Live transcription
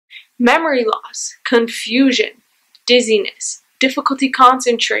Memory loss, confusion, dizziness, difficulty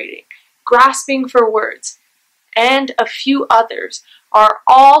concentrating, grasping for words, and a few others are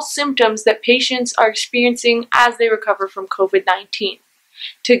all symptoms that patients are experiencing as they recover from COVID-19.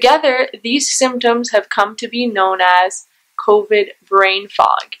 Together, these symptoms have come to be known as COVID brain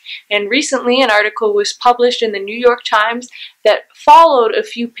fog. And recently, an article was published in the NYTimes that followed a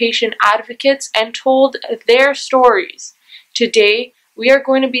few patient advocates and told their stories. Today, we are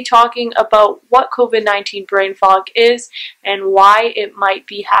going to be talking about what COVID-19 brain fog is and why it might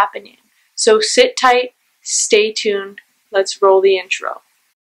be happening. So sit tight, stay tuned, let's roll the intro.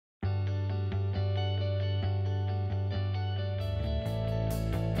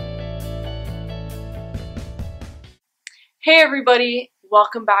 Hey everybody,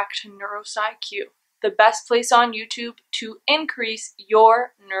 welcome back to NeurosIQ, the best place on YouTube to increase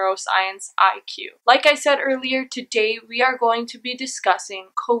your neuroscience IQ. Like I said earlier, today we are going to be discussing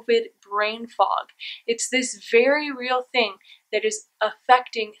COVID brain fog. It's this very real thing that is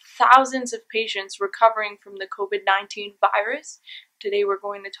affecting thousands of patients recovering from the COVID-19 virus. Today we're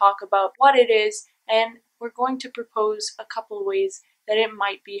going to talk about what it is, and we're going to propose a couple ways that it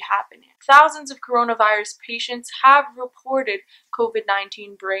might be happening. Thousands of coronavirus patients have reported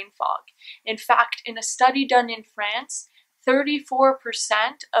COVID-19 brain fog. In fact, in a study done in France, 34%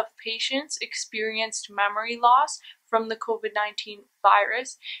 of patients experienced memory loss from the COVID-19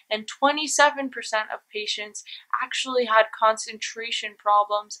 virus, and 27% of patients actually had concentration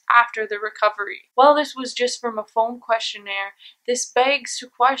problems after the recovery. While this was just from a phone questionnaire, this begs to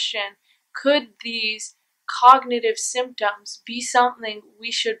question, could these cognitive symptoms be something we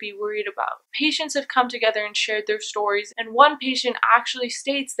should be worried about? Patients have come together and shared their stories, and one patient actually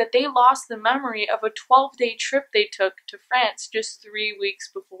states that they lost the memory of a 12-day trip they took to France just 3 weeks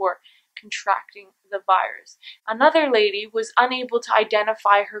before contracting the virus. Another lady was unable to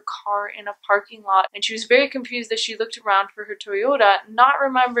identify her car in a parking lot, and she was very confused as she looked around for her Toyota, not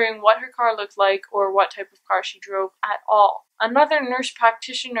remembering what her car looked like or what type of car she drove at all. Another nurse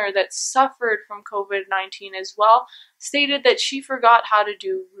practitioner that suffered from COVID-19 as well stated that she forgot how to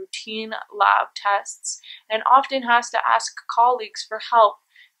do routine lab tests and often has to ask colleagues for help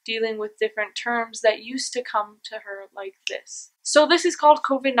dealing with different terms that used to come to her like this. So this is called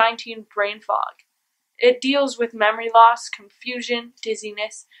COVID-19 brain fog. It deals with memory loss, confusion,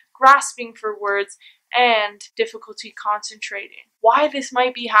 dizziness, grasping for words, and difficulty concentrating. Why this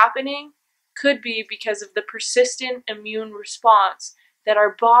might be happening could be because of the persistent immune response that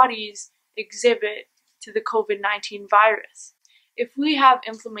our bodies exhibit to the COVID-19 virus. If we have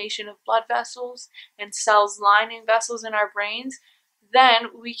inflammation of blood vessels and cells lining vessels in our brains, then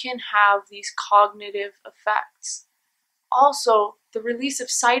we can have these cognitive effects. Also, the release of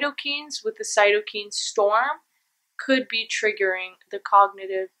cytokines with the Cytokine Storm could be triggering the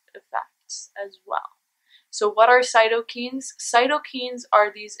cognitive effects as well. So what are cytokines? Cytokines are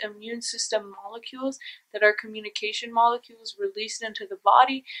these immune system molecules that are communication molecules released into the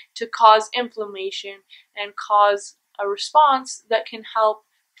body to cause inflammation and cause a response that can help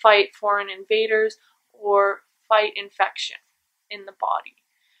fight foreign invaders or fight infection in the body.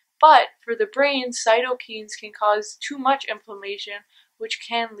 But for the brain, cytokines can cause too much inflammation, which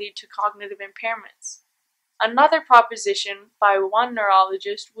can lead to cognitive impairments. Another proposition by one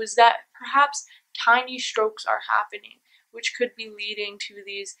neurologist was that perhaps tiny strokes are happening, which could be leading to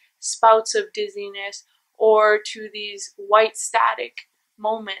these spouts of dizziness or to these white static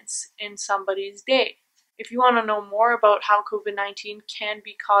moments in somebody's day. If you want to know more about how COVID-19 can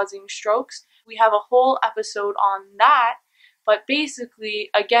be causing strokes, we have a whole episode on that. But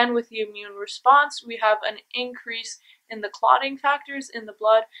basically, again, with the immune response, we have an increase in the clotting factors in the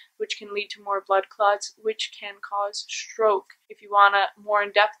blood, which can lead to more blood clots, which can cause stroke. If you want a more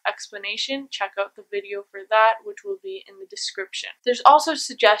in-depth explanation, check out the video for that, which will be in the description. There's also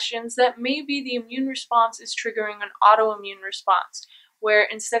suggestions that maybe the immune response is triggering an autoimmune response, where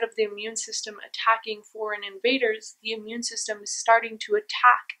instead of the immune system attacking foreign invaders, the immune system is starting to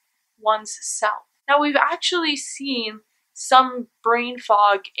attack one's self. Now, we've actually seen some brain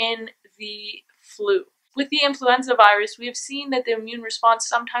fog in the flu. With the influenza virus, we have seen that the immune response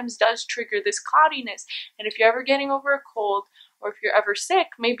sometimes does trigger this cloudiness. And if you're ever getting over a cold, or if you're ever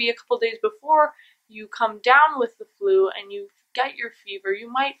sick, maybe a couple days before you come down with the flu and you get your fever, you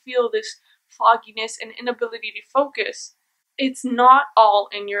might feel this fogginess and inability to focus. It's not all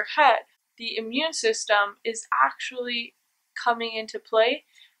in your head. The immune system is actually coming into play,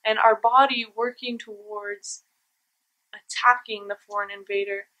 and our body working towards attacking the foreign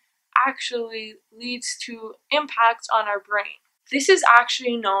invader actually leads to impacts on our brain. This is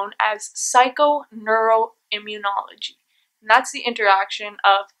actually known as psychoneuroimmunology, and that's the interaction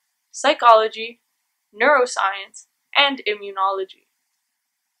of psychology, neuroscience, and immunology.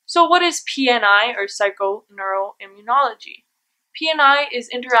 So what is PNI, or psychoneuroimmunology? PNI is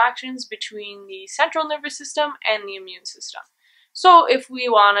interactions between the central nervous system and the immune system. So if we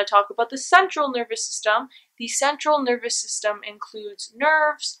want to talk about the central nervous system includes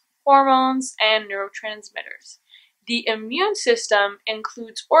nerves, hormones, and neurotransmitters. The immune system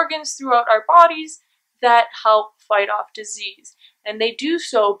includes organs throughout our bodies that help fight off disease, and they do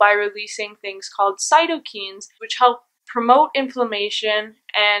so by releasing things called cytokines, which help promote inflammation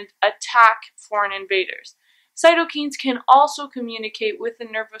and attack foreign invaders. Cytokines can also communicate with the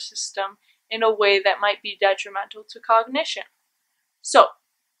nervous system in a way that might be detrimental to cognition. So,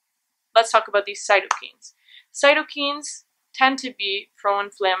 let's talk about these cytokines. Cytokines tend to be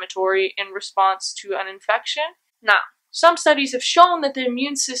pro-inflammatory in response to an infection. Now, some studies have shown that the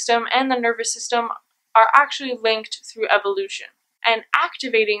immune system and the nervous system are actually linked through evolution. And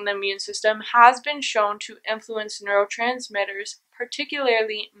activating the immune system has been shown to influence neurotransmitters,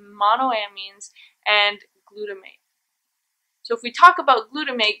 particularly monoamines and glutamate. So if we talk about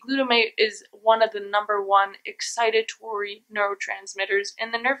glutamate is one of the #1 excitatory neurotransmitters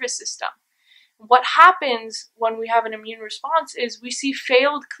in the nervous system. What happens when we have an immune response is we see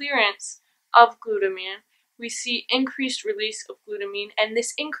failed clearance of glutamine, we see increased release of glutamine, and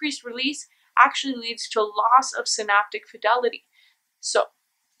this increased release actually leads to loss of synaptic fidelity. So,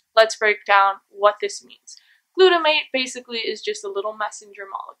 let's break down what this means. Glutamate basically is just a little messenger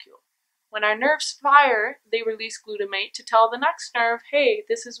molecule. When our nerves fire, they release glutamate to tell the next nerve, hey,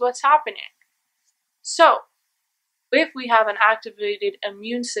 this is what's happening. So, if we have an activated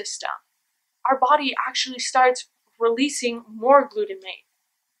immune system, our body actually starts releasing more glutamate.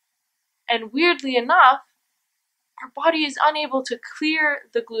 And weirdly enough, our body is unable to clear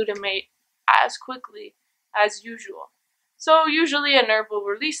the glutamate as quickly as usual. So usually a nerve will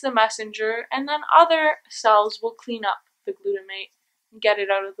release the messenger, and then other cells will clean up the glutamate and get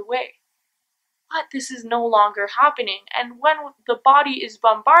it out of the way. But this is no longer happening, and when the body is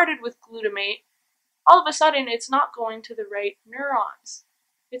bombarded with glutamate, all of a sudden it's not going to the right neurons.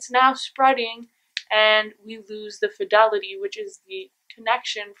 It's now spreading, and we lose the fidelity, which is the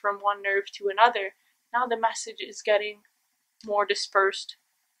connection from one nerve to another. Now the message is getting more dispersed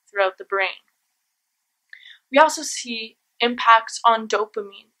throughout the brain. We also see impacts on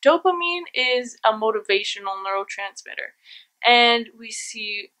dopamine. Dopamine is a motivational neurotransmitter, and we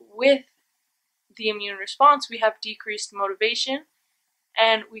see with the immune response we have decreased motivation,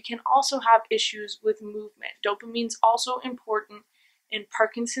 and we can also have issues with movement. Dopamine's also important in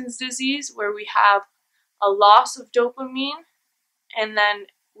Parkinson's disease, where we have a loss of dopamine and then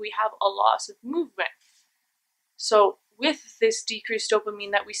we have a loss of movement. So with this decreased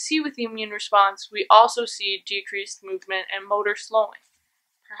dopamine that we see with the immune response, we also see decreased movement and motor slowing.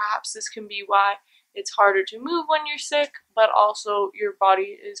 Perhaps this can be why it's harder to move when you're sick, but also your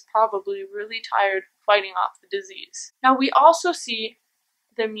body is probably really tired fighting off the disease. Now we also see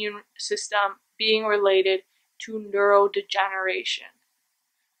the immune system being related to neurodegeneration.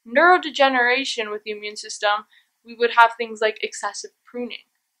 Neurodegeneration with the immune system, we would have things like excessive pruning.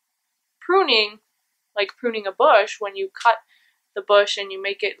 Pruning, like pruning a bush, when you cut the bush and you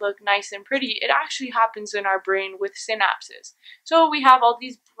make it look nice and pretty, it actually happens in our brain with synapses. So we have all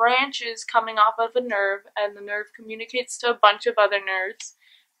these branches coming off of a nerve, and the nerve communicates to a bunch of other nerves,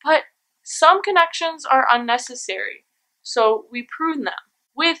 but some connections are unnecessary, so we prune them.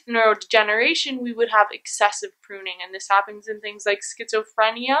 With neurodegeneration, we would have excessive pruning, and this happens in things like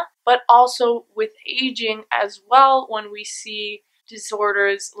schizophrenia, but also with aging as well when we see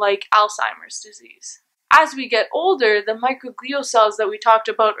disorders like Alzheimer's disease. As we get older, the microglial cells that we talked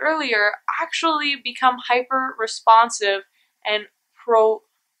about earlier actually become hyper-responsive and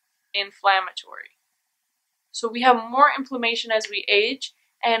pro-inflammatory. So we have more inflammation as we age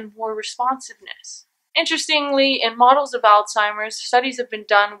and more responsiveness. Interestingly, in models of Alzheimer's, studies have been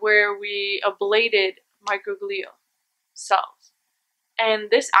done where we ablated microglial cells. And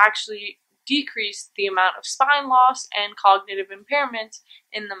this actually decreased the amount of spine loss and cognitive impairment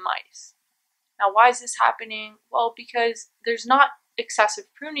in the mice. Now, why is this happening? Well, because there's not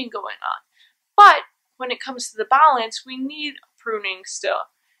excessive pruning going on. But when it comes to the balance, we need pruning still.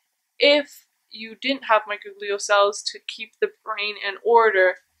 If you didn't have microglial cells to keep the brain in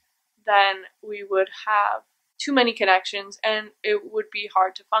order, then we would have too many connections and it would be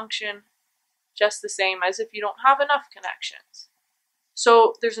hard to function just the same as if you don't have enough connections.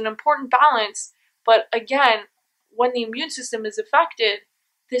 So there's an important balance, but again, when the immune system is affected,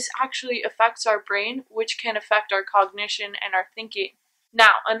 this actually affects our brain, which can affect our cognition and our thinking.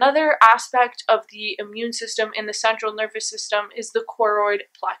 Now, another aspect of the immune system in the central nervous system is the choroid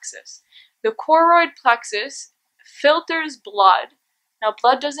plexus. The choroid plexus filters blood. Now,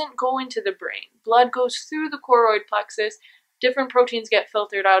 blood doesn't go into the brain. Blood goes through the choroid plexus. Different proteins get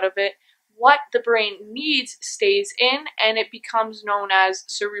filtered out of it. What the brain needs stays in, and it becomes known as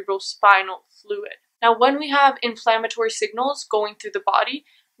cerebrospinal fluid. Now, when we have inflammatory signals going through the body,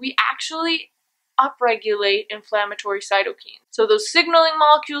 we actually upregulate inflammatory cytokines. So those signaling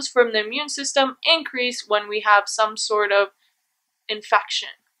molecules from the immune system increase when we have some sort of infection.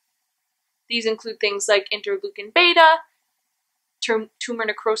 These include things like interleukin beta, tumor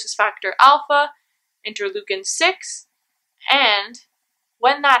necrosis factor alpha, interleukin 6, and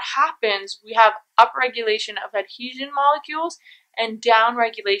when that happens, we have upregulation of adhesion molecules and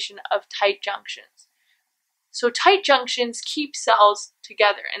downregulation of tight junctions. So tight junctions keep cells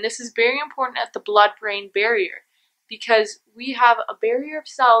together, and this is very important at the blood-brain barrier because we have a barrier of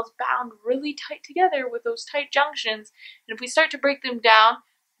cells bound really tight together with those tight junctions, and if we start to break them down,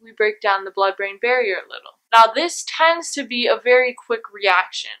 we break down the blood-brain barrier a little. Now, this tends to be a very quick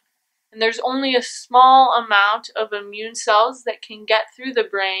reaction, and there's only a small amount of immune cells that can get through the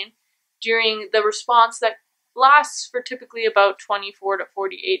brain during the response that lasts for typically about 24 to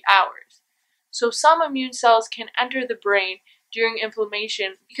 48 hours. So some immune cells can enter the brain during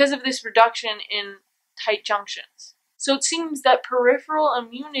inflammation because of this reduction in tight junctions. So it seems that peripheral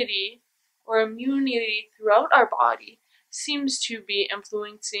immunity, or immunity throughout our body, seems to be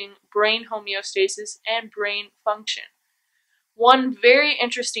influencing brain homeostasis and brain function. One very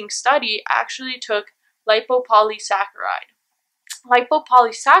interesting study actually took lipopolysaccharide.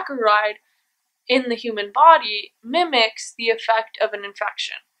 Lipopolysaccharide in the human body mimics the effect of an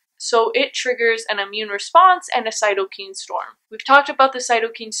infection. So it triggers an immune response and a cytokine storm. We've talked about the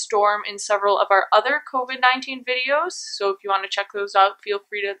cytokine storm in several of our other COVID-19 videos, so if you want to check those out, feel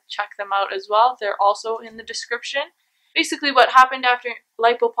free to check them out as well. They're also in the description. Basically, what happened after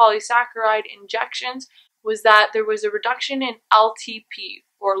lipopolysaccharide injections was that there was a reduction in LTP,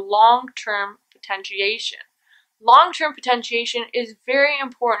 or long-term potentiation. Long-term potentiation is very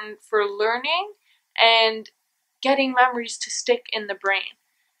important for learning and getting memories to stick in the brain.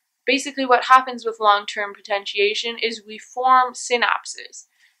 Basically, what happens with long-term potentiation is we form synapses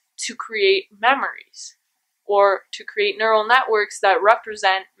to create memories, or to create neural networks that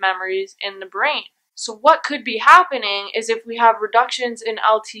represent memories in the brain. So what could be happening is if we have reductions in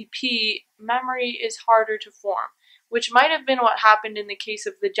LTP, memory is harder to form, which might have been what happened in the case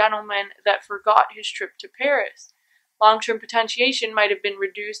of the gentleman that forgot his trip to Paris. Long-term potentiation might have been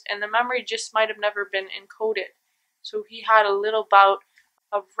reduced and the memory just might have never been encoded. So he had a little bout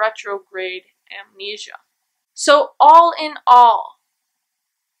of retrograde amnesia. So all in all,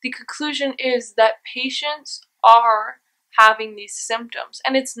 the conclusion is that patients are having these symptoms,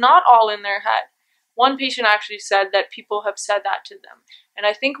 and it's not all in their head. One patient actually said that people have said that to them, and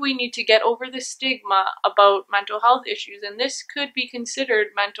I think we need to get over the stigma about mental health issues, and this could be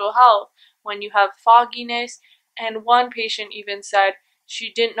considered mental health when you have fogginess, and one patient even said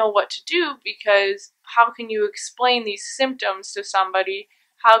she didn't know what to do because how can you explain these symptoms to somebody?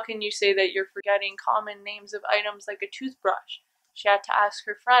 How can you say that you're forgetting common names of items like a toothbrush? She had to ask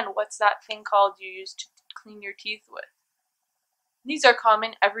her friend, what's that thing called you use to clean your teeth with? These are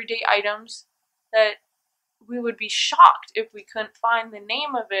common everyday items that we would be shocked if we couldn't find the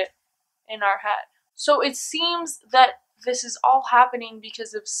name of it in our head. So it seems that this is all happening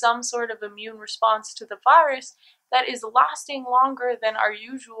because of some sort of immune response to the virus that is lasting longer than our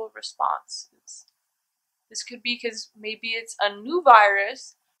usual responses. This could be because maybe it's a new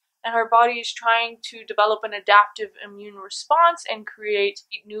virus and our body is trying to develop an adaptive immune response and create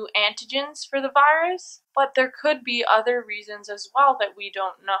new antigens for the virus, but there could be other reasons as well that we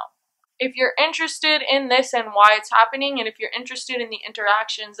don't know. If you're interested in this and why it's happening, and if you're interested in the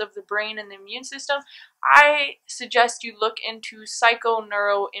interactions of the brain and the immune system, I suggest you look into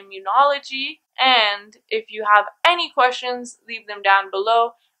psychoneuroimmunology, and if you have any questions, leave them down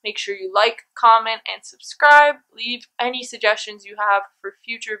below. Make sure you like, comment, and subscribe. Leave any suggestions you have for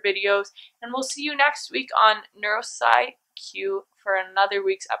future videos, and we'll see you next week on NeuroSciQ for another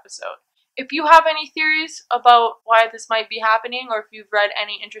week's episode. If you have any theories about why this might be happening, or if you've read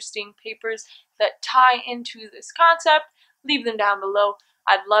any interesting papers that tie into this concept, leave them down below.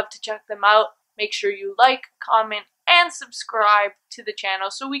 I'd love to check them out. Make sure you like, comment, and subscribe to the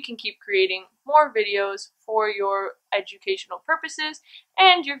channel so we can keep creating more videos for your educational purposes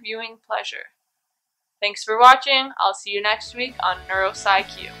and your viewing pleasure. Thanks for watching. I'll see you next week on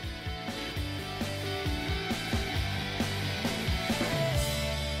NeuroSciQ.